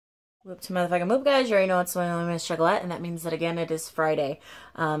Whoop to motherfucking move, guys. You already know it's my name is Chocolate, and that means that again it is Friday.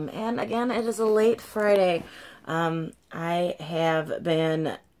 And again, it is a late Friday. I have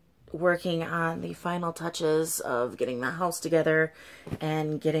been working on the final touches of getting the house together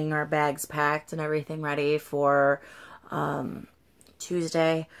and getting our bags packed and everything ready for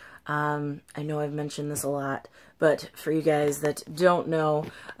Tuesday. I know I've mentioned this a lot, but for you guys that don't know,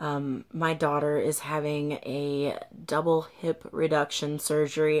 my daughter is having a double hip reduction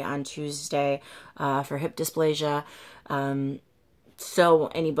surgery on Tuesday for hip dysplasia. So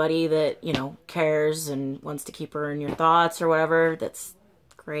anybody that, you know, cares and wants to keep her in your thoughts or whatever, that's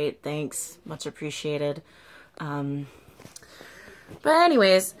great. Thanks. Much appreciated. But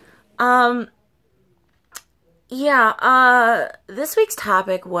anyways, this week's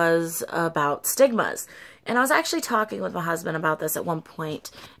topic was about stigmas. And I was actually talking with my husband about this at one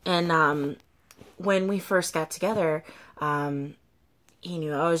point. And when we first got together, he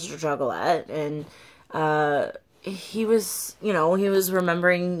knew I was a juggalette. And he was, he was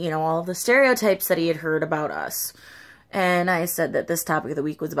remembering, all of the stereotypes that he had heard about us. And I said that this topic of the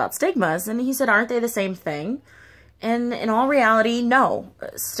week was about stigmas. And he said, aren't they the same thing? And in all reality, no.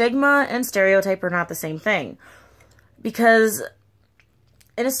 Stigma and stereotype are not the same thing. Because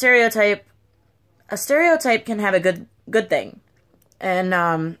in a stereotype can have a good thing.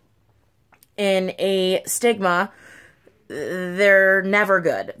 And in a stigma, they're never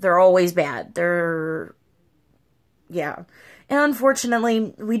good. They're always bad. Yeah. And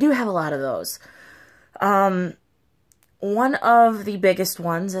unfortunately, we do have a lot of those. One of the biggest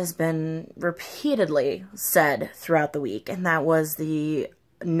ones has been repeatedly said throughout the week, and that was the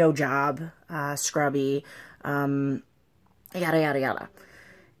no job, scrubby, yada, yada, yada.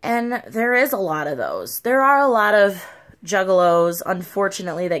 And there is a lot of those. There are a lot of juggalos,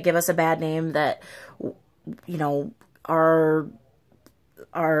 unfortunately, that give us a bad name that, are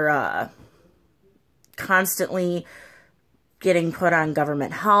constantly getting put on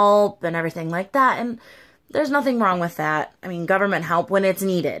government help and everything like that. And there's nothing wrong with that. I mean, government help when it's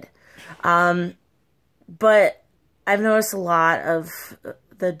needed. But I've noticed a lot of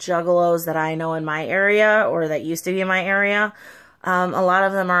the juggalos that I know in my area, or that used to be in my area, a lot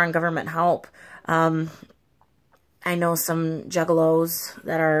of them are on government help. I know some juggalos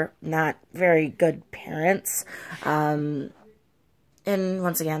that are not very good parents. And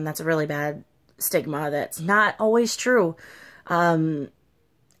once again, that's a really bad stigma that's not always true.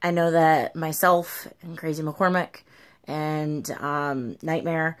 I know that myself and Crazy McCormick and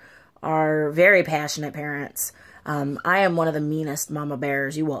Nightmare are very passionate parents. I am one of the meanest mama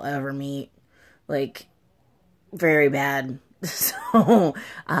bears you will ever meet. Like, very bad. So,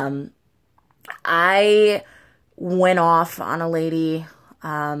 I went off on a lady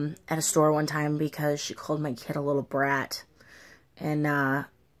at a store one time because she called my kid a little brat. And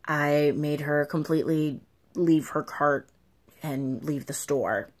I made her completely leave her cart and leave the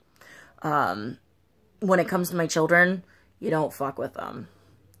store. When it comes to my children, you don't fuck with them.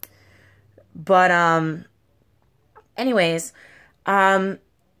 But, anyways,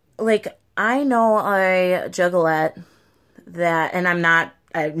 like, I know a juggalette that, and I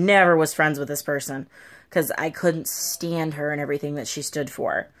never was friends with this person because I couldn't stand her and everything that she stood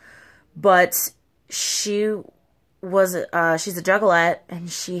for. But she's a juggalette,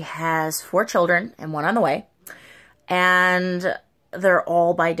 and she has 4 children and 1 on the way. And they're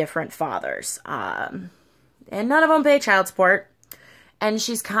all by different fathers. And none of them pay child support. And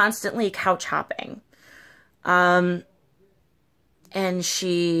she's constantly couch hopping. And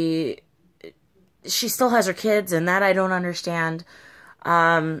she still has her kids, and that I don't understand.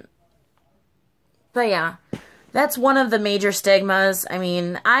 But yeah, that's one of the major stigmas. I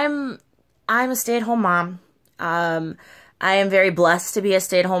mean, I'm a stay-at-home mom. I am very blessed to be a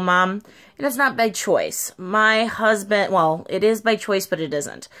stay-at-home mom, and it's not by choice. My husband, well, it is by choice, but it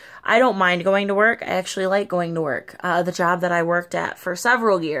isn't. I don't mind going to work. I actually like going to work. The job that I worked at for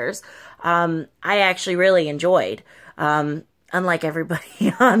several years, I actually really enjoyed. Unlike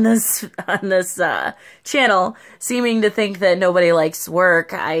everybody on this channel, seeming to think that nobody likes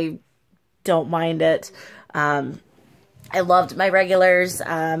work, I don't mind it. I loved my regulars.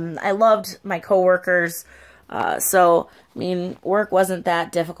 I loved my coworkers. So, I mean, work wasn't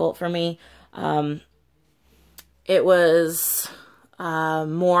that difficult for me. It was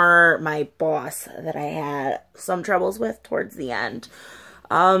more my boss that I had some troubles with towards the end.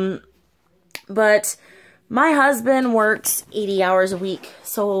 But my husband works 80 hours a week,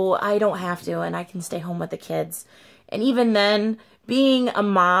 so I don't have to, and I can stay home with the kids. And even then, being a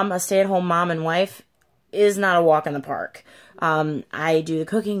mom, a stay-at-home mom and wife, is not a walk in the park. I do the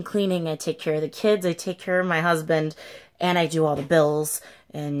cooking, cleaning, I take care of the kids, I take care of my husband, and I do all the bills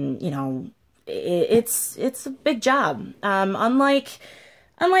And, you know, it's a big job. Unlike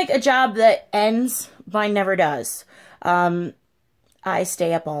a job that ends by never does. I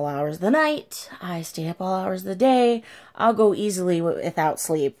stay up all hours of the night. I stay up all hours of the day. I'll go easily without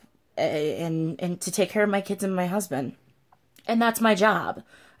sleep and to take care of my kids and my husband. And that's my job.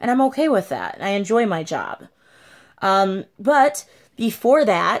 And I'm okay with that. I enjoy my job. But before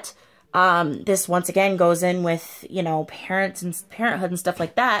that, this once again goes in with, you know, parents and parenthood and stuff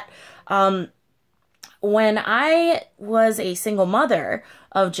like that. When I was a single mother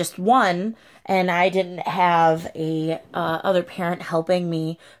of just one, and I didn't have a other parent helping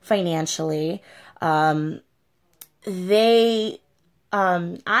me financially, I would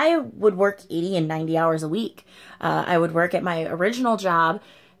work 80 and 90 hours a week. I would work at my original job,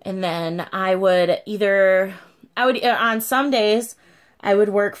 and then on some days, I would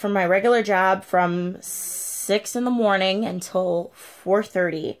work from my regular job from 6 in the morning until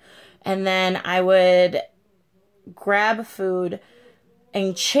 4:30. And then I would grab food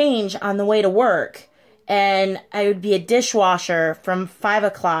and change on the way to work. And I would be a dishwasher from 5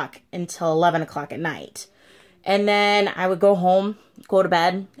 o'clock until 11 o'clock at night. And then I would go home, go to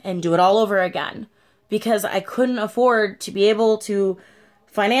bed, and do it all over again. Because I couldn't afford to be able to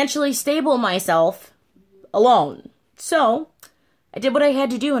financially stable myself alone. So I did what I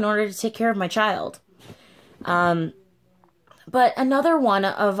had to do in order to take care of my child. But another one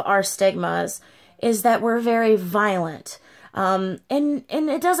of our stigmas is that we're very violent. And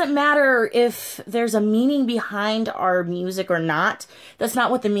it doesn't matter if there's a meaning behind our music or not. That's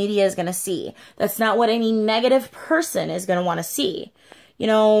not what the media is going to see. That's not what any negative person is going to want to see. You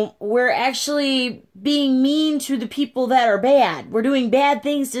know, we're actually being mean to the people that are bad. We're doing bad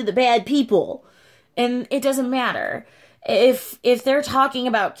things to the bad people. And it doesn't matter. If they're talking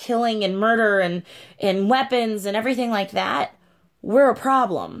about killing and murder and weapons and everything like that, we're a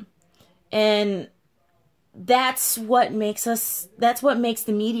problem. And that's what makes the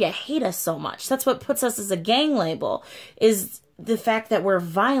media hate us so much. That's what puts us as a gang label, is the fact that we're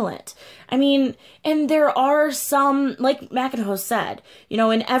violent. I mean, and there are some, like McIntosh said, you know,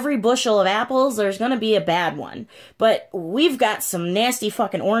 in every bushel of apples, there's going to be a bad one. But we've got some nasty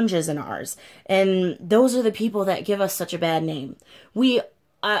fucking oranges in ours. And those are the people that give us such a bad name.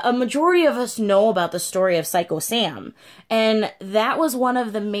 A majority of us know about the story of Psycho Sam. And that was one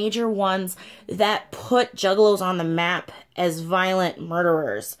of the major ones that put Juggalos on the map as violent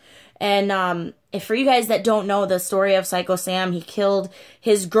murderers. And if for you guys that don't know the story of Psycho Sam, he killed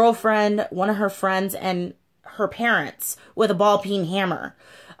his girlfriend, one of her friends, and her parents with a ball-peen hammer.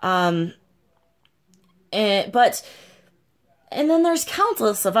 And then there's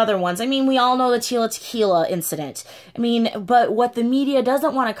countless of other ones. I mean, we all know the Tila Tequila incident. I mean, but what the media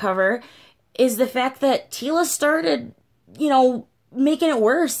doesn't want to cover is the fact that Tila started, you know, making it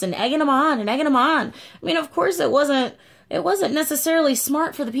worse and egging them on and egging them on. I mean, of course, it wasn't necessarily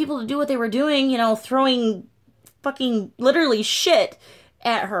smart for the people to do what they were doing, you know, throwing fucking literally shit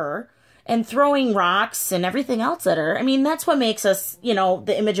at her and throwing rocks and everything else at her. I mean, that's what makes us, you know,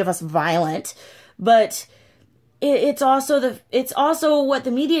 the image of us violent. But it's also what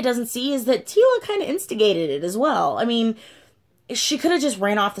the media doesn't see is that Tila kind of instigated it as well. I mean, she could have just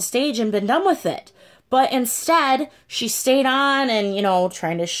ran off the stage and been done with it. But instead, she stayed on and, you know,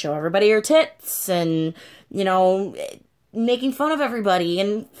 trying to show everybody her tits and, you know, making fun of everybody.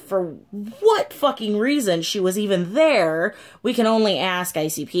 And for what fucking reason she was even there, we can only ask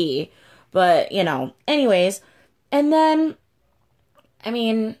ICP. But, you know, anyways. And then, I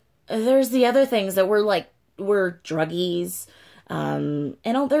mean, there's the other things that we're druggies. And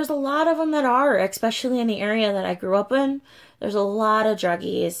there's a lot of them that are, especially in the area that I grew up in. There's a lot of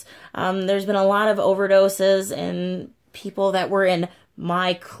druggies. There's been a lot of overdoses and people that were in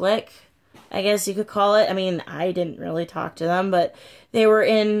my clique, I guess you could call it. I mean, I didn't really talk to them, but they were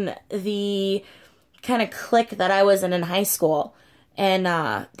in the kind of clique that I was in high school. And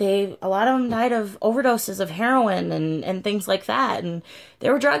a lot of them died of overdoses of heroin and things like that. And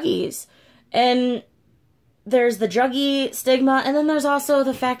they were druggies. And there's the druggie stigma, and then there's also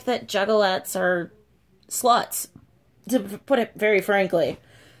the fact that juggalettes are sluts, to put it very frankly.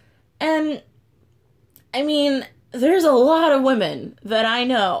 And, I mean, there's a lot of women that I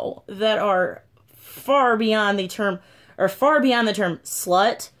know that are far beyond the term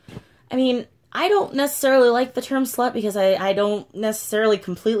slut. I mean, I don't necessarily like the term slut because I don't necessarily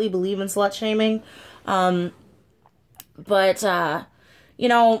completely believe in slut shaming. But, you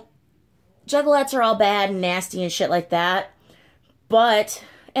know, juggalettes are all bad and nasty and shit like that. But,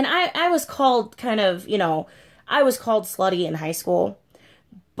 and I was called kind of, you know, I was called slutty in high school.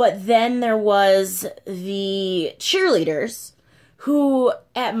 But then there was the cheerleaders who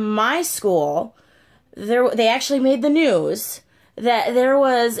at my school, they actually made the news that there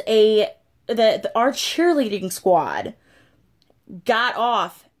was that our cheerleading squad got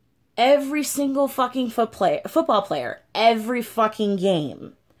off every single fucking football player every fucking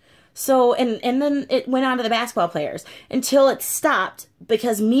game. So, and then it went on to the basketball players until it stopped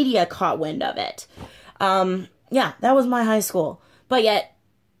because media caught wind of it. Yeah, that was my high school. But yet,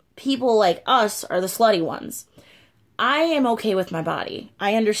 people like us are the slutty ones. I am okay with my body.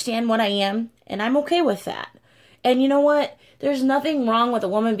 I understand what I am, and I'm okay with that. And you know what? There's nothing wrong with a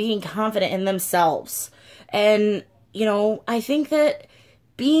woman being confident in themselves. And, you know, I think that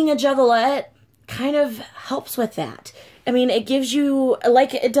being a juggalette kind of helps with that. I mean, it gives you,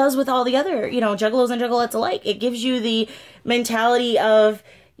 like it does with all the other, you know, juggalos and juggalettes alike, it gives you the mentality of,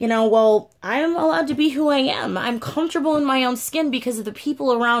 you know, well, I'm allowed to be who I am. I'm comfortable in my own skin because of the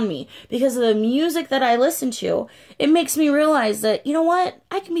people around me, because of the music that I listen to. It makes me realize that, you know what,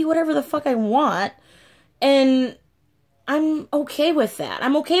 I can be whatever the fuck I want, and I'm okay with that.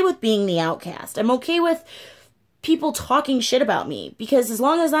 I'm okay with being the outcast. I'm okay with people talking shit about me, because as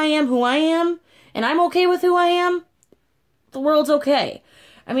long as I am who I am, and I'm okay with who I am, the world's okay.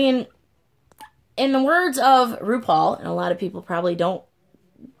 I mean, in the words of RuPaul, and a lot of people probably don't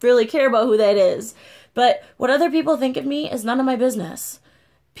really care about who that is, but what other people think of me is none of my business.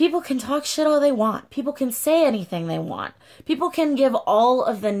 People can talk shit all they want. People can say anything they want. People can give all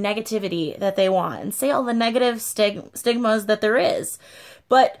of the negativity that they want and say all the negative stigmas that there is.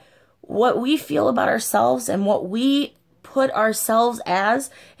 But what we feel about ourselves and what we put ourselves as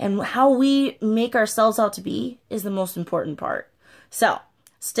and how we make ourselves out to be is the most important part. So,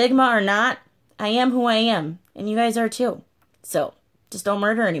 stigma or not, I am who I am, and you guys are too. So, just don't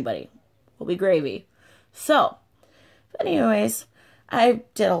murder anybody. We'll be gravy. So, anyways, I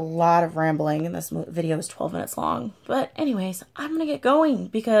did a lot of rambling, and this video is 12 minutes long. But anyways, I'm gonna get going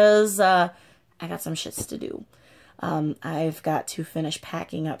because I got some shits to do. I've got to finish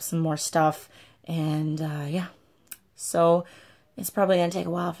packing up some more stuff, and yeah. So, it's probably going to take a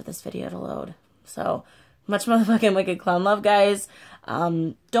while for this video to load. So, much motherfucking wicked clown love, guys.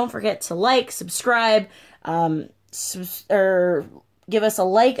 Don't forget to like, subscribe, or give us a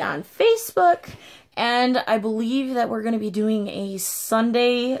like on Facebook. And I believe that we're going to be doing a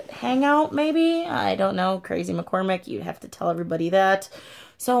Sunday hangout, maybe? I don't know. Crazy McCormick, you'd have to tell everybody that.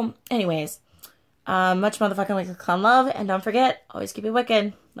 So, anyways, much motherfucking wicked clown love. And don't forget, always keep it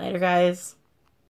wicked. Later, guys.